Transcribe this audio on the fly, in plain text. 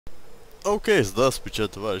Okay, so that's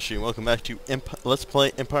JosefVStalin. Welcome back to Let's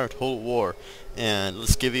Play Empire Total War, and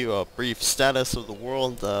let's give you a brief status of the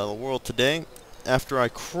world. The world today, after I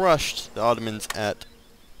crushed the Ottomans at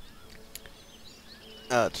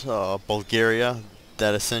Bulgaria,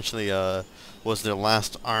 that essentially was their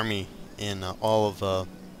last army in almost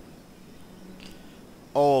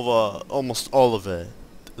all of the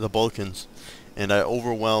Balkans, and I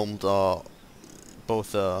overwhelmed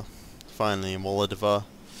both finally Moldova.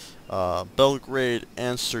 Belgrade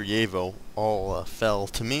and Sarajevo all fell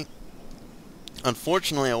to me.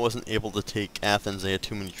 Unfortunately, I wasn't able to take Athens. They had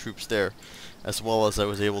too many troops there, as well as I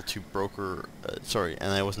was able to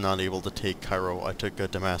and I was not able to take Cairo. I took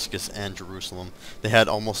Damascus and Jerusalem. They had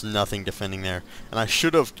almost nothing defending there, and I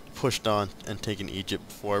should have pushed on and taken Egypt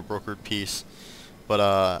before I brokered peace, but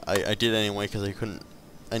I did anyway because I couldn't.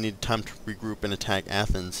 I needed time to regroup and attack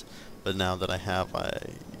Athens, but now that I have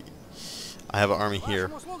an army here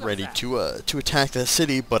ready to attack that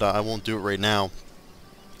city, but I won't do it right now.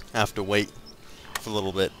 I have to wait for a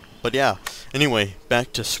little bit. But yeah, anyway,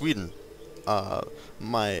 back to Sweden.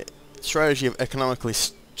 My strategy of economically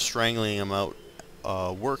strangling them out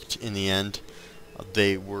worked in the end.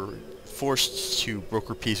 They were forced to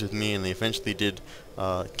broker peace with me, and they eventually did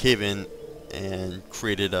cave in and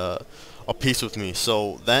created a peace with me.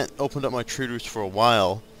 So that opened up my trade routes for a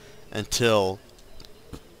while until...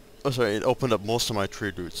 Oh, sorry, it opened up most of my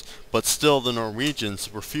trade routes, but still the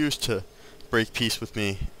Norwegians refused to break peace with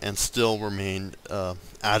me and still remained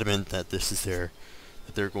adamant that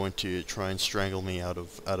they're going to try and strangle me out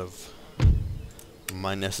of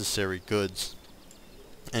my necessary goods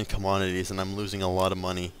and commodities, and I'm losing a lot of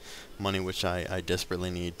money which I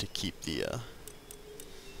desperately need to keep the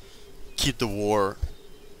war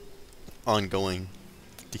ongoing,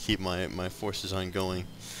 to keep my forces ongoing.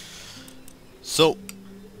 So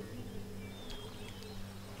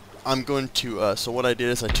I'm going to, so what I did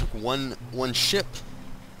is I took one ship,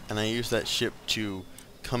 and I used that ship to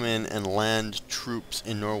come in and land troops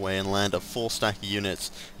in Norway and land a full stack of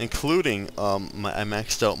units, including, I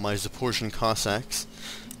maxed out my Zaporozhian Cossacks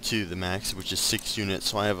to the max, which is 6 units,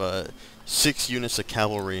 so I have 6 units of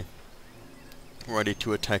cavalry ready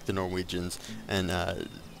to attack the Norwegians and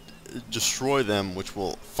destroy them, which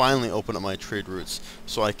will finally open up my trade routes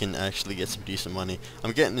so I can actually get some decent money.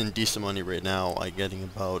 I'm getting in decent money right now. I'm getting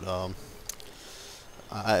about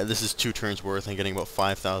this is 2 turns worth. I'm getting about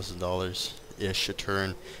 $5,000 ish a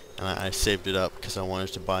turn, and I saved it up because I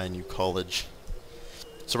wanted to buy a new college.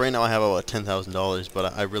 So right now I have about $10,000,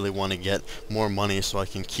 but I really want to get more money so I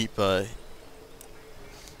can keep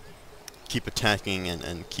attacking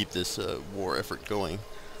and keep this war effort going.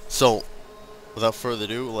 So without further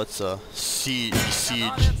ado, let's besiege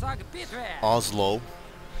Oslo,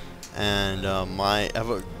 and I have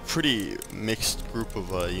a pretty mixed group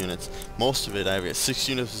of units. Most of it, I've got 6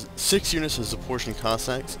 units of Zaporozhian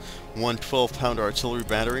Cossacks, 1 12-pounder artillery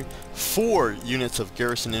battery, 4 units of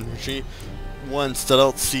garrison infantry, 1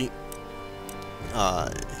 Streltsy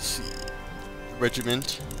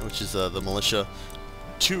regiment, which is the militia,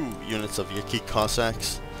 2 units of Yaqui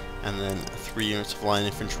Cossacks, and then 3 units of line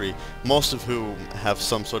infantry, most of whom have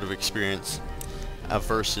some sort of experience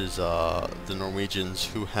versus the Norwegians,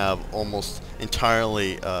 who have almost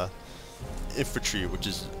entirely infantry, which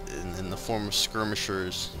is in the form of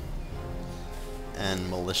skirmishers and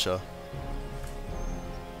militia.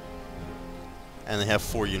 And they have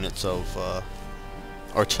 4 units of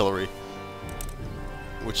artillery,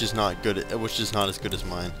 which is not good, which is not as good as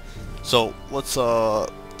mine. So let's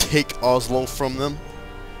take Oslo from them,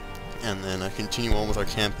 and then continue on with our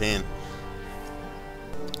campaign.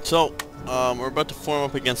 So we're about to form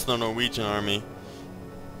up against the Norwegian army,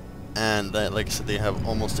 and like I said, they have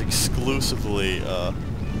almost exclusively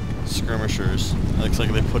skirmishers. It looks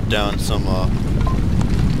like they put down some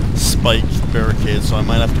spiked barricades, so I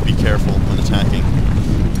might have to be careful when attacking.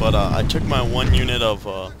 But I took my 1 unit of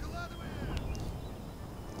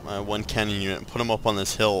my 1 cannon unit and put them up on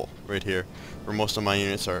this hill right here, where most of my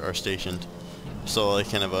units are stationed, so I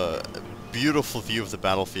can have a beautiful view of the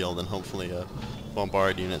battlefield and hopefully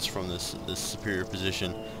bombard units from this superior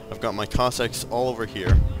position. I've got my Cossacks all over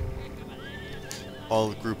here,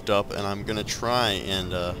 all grouped up, and I'm gonna try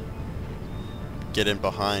and get in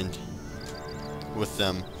behind with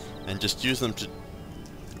them and just use them to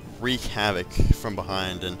wreak havoc from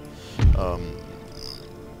behind and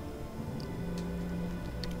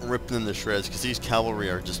rip them to shreds, because these cavalry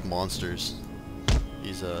are just monsters.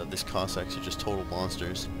 These Cossacks are just total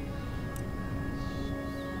monsters.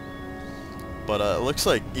 But it looks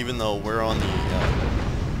like, even though we're on the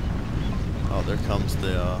oh, there comes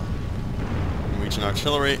the Norwegian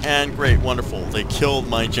artillery, and great, wonderful. They killed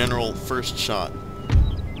my general first shot.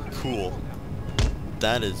 Cool.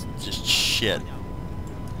 That is just shit.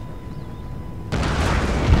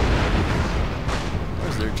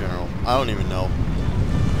 Where's their general? I don't even know.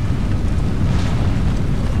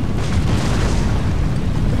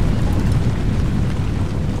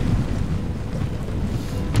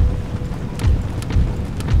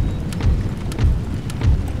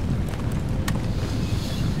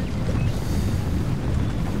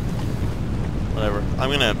 Whatever. I'm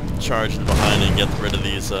gonna charge behind and get rid of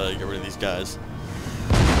these guys.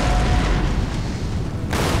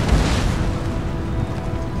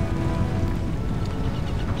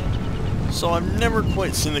 So I've never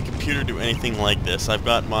quite seen the computer do anything like this. I've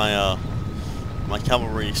got my my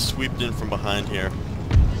cavalry sweeped in from behind here,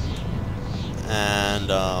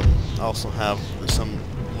 and I also have some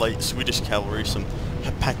light Swedish cavalry, some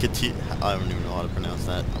Hepakati. I don't even know how to pronounce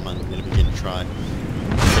that. I'm not even gonna begin to try.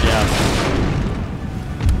 But yeah.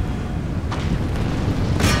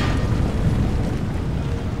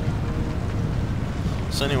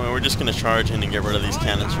 So anyway, we're just going to charge in and get rid of these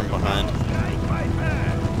cannons from behind.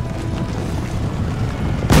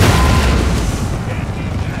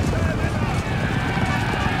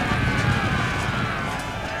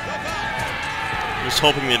 I'm just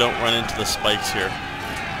hoping they don't run into the spikes here.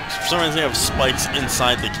 For some reason they have spikes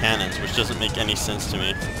inside the cannons, which doesn't make any sense to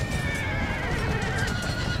me.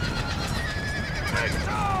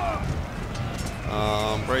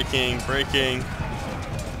 Braking.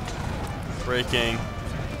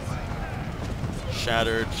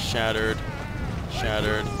 Shattered.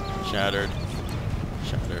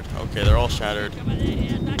 Okay, they're all shattered.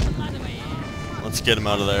 Let's get them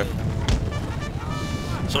out of there.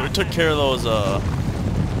 So we took care of those,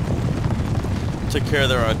 took care of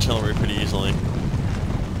their artillery pretty easily.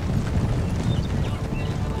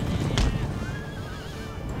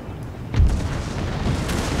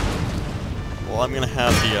 Well, I'm gonna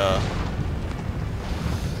have the,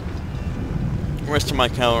 rest of my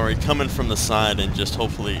cavalry coming from the side and just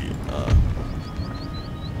hopefully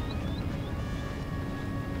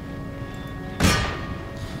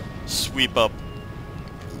sweep up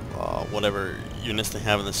whatever units they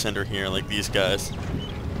have in the center here, like these guys.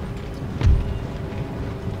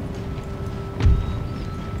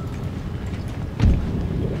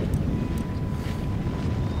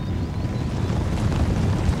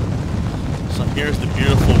 So here's the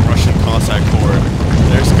beautiful Russian Cossack horde.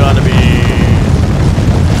 There's gotta be...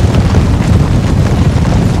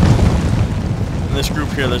 In this group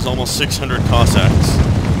here, there's almost 600 Cossacks.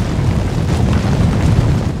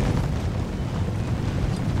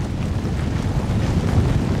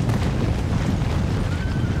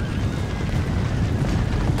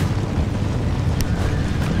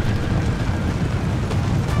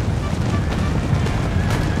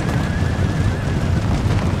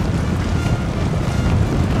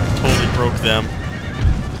 Totally broke them.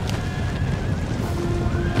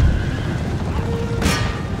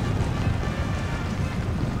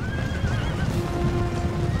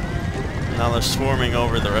 Now they're swarming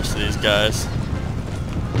over the rest of these guys.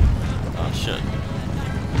 Oh shit.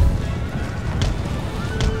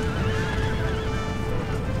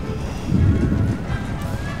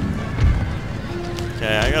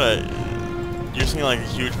 Okay, I gotta... Using like a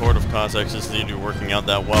huge horde of Cossacks doesn't seem to be working out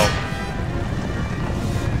that well.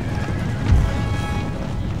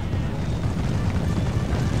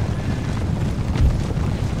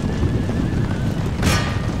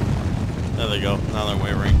 There they go. Now they're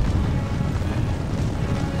wavering.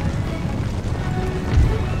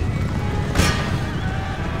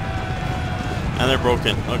 And they're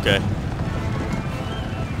broken. Okay.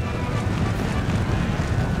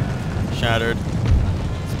 Shattered.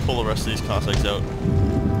 Let's pull the rest of these Cossacks out.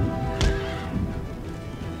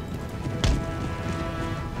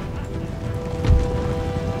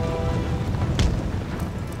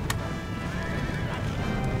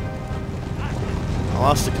 I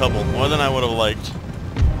lost a couple, more than I would have liked.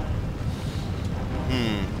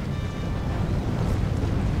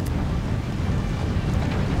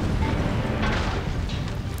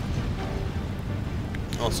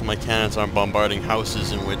 Also, my cannons aren't bombarding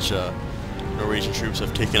houses in which Norwegian troops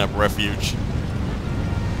have taken up refuge.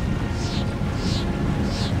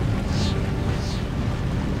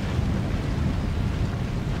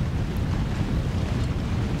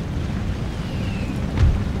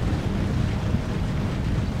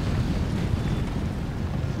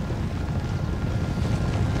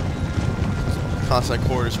 Cossack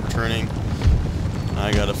horde is returning.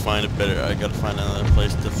 I gotta find another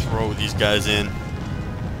place to throw these guys in.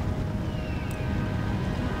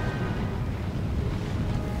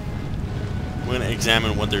 I'm gonna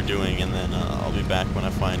examine what they're doing, and then I'll be back when I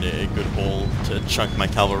find a good hole to chunk my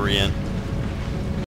cavalry in.